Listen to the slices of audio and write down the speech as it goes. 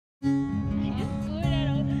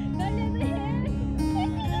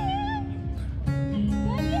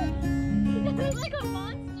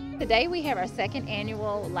Today we have our second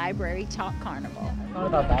annual Library Chalk Carnival. I thought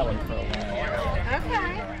about that one for a while.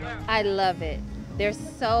 Okay. I love it. There's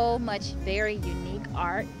so much very unique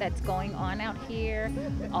art that's going on out here.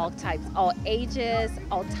 All types, all ages,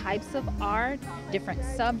 all types of art, different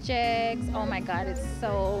subjects. Oh my God, it's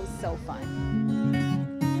so fun.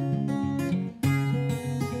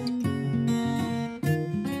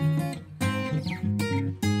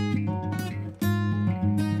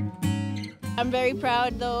 I'm very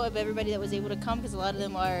proud though of everybody that was able to come, because a lot of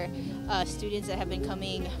them are students that have been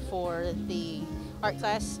coming for the art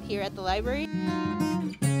class here at the library.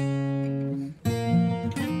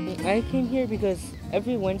 I came here because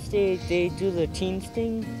every Wednesday they do the teens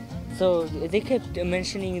thing, so they kept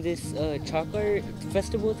mentioning this chalk art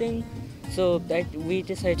festival thing, so we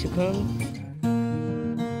decided to come.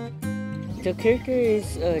 The character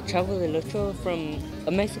is Chavo del Ocho from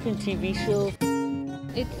a Mexican TV show.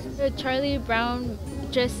 It's Charlie Brown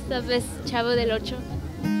dressed up as Chavo del Ocho.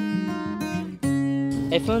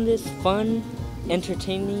 I found this fun,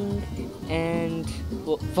 entertaining, and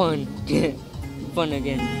well, fun. Fun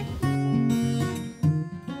again.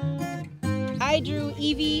 I drew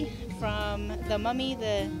Evie from The Mummy,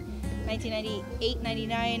 the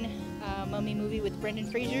 1998-99 Mummy movie with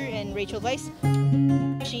Brendan Fraser and Rachel Weisz.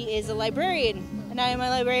 She is a librarian, and I am a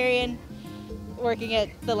librarian working at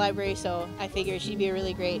the library, so I figured she'd be a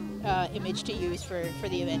really great image to use for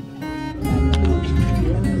the event.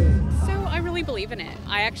 So I really believe in it.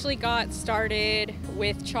 I actually got started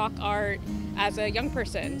with chalk art as a young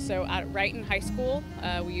person. So right in high school,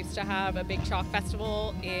 we used to have a big chalk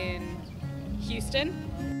festival in Houston.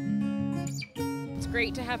 It's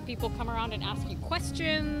great to have people come around and ask you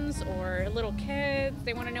questions, or little kids,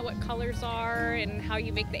 they want to know what colors are and how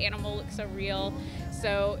you make the animal look so real.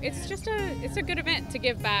 So it's just it's a good event to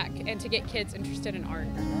give back and to get kids interested in art.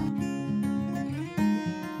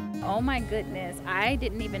 Oh my goodness, I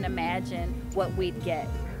didn't even imagine what we'd get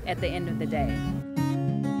at the end of the day.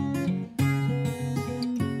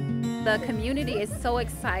 The community is so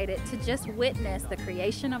excited to just witness the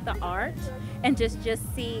creation of the art and just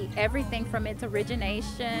see everything from its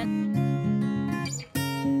origination.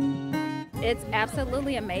 It's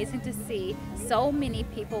absolutely amazing to see so many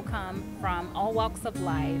people come from all walks of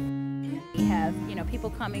life. We have, people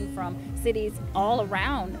coming from cities all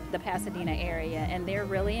around the Pasadena area, and they're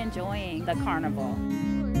really enjoying the carnival.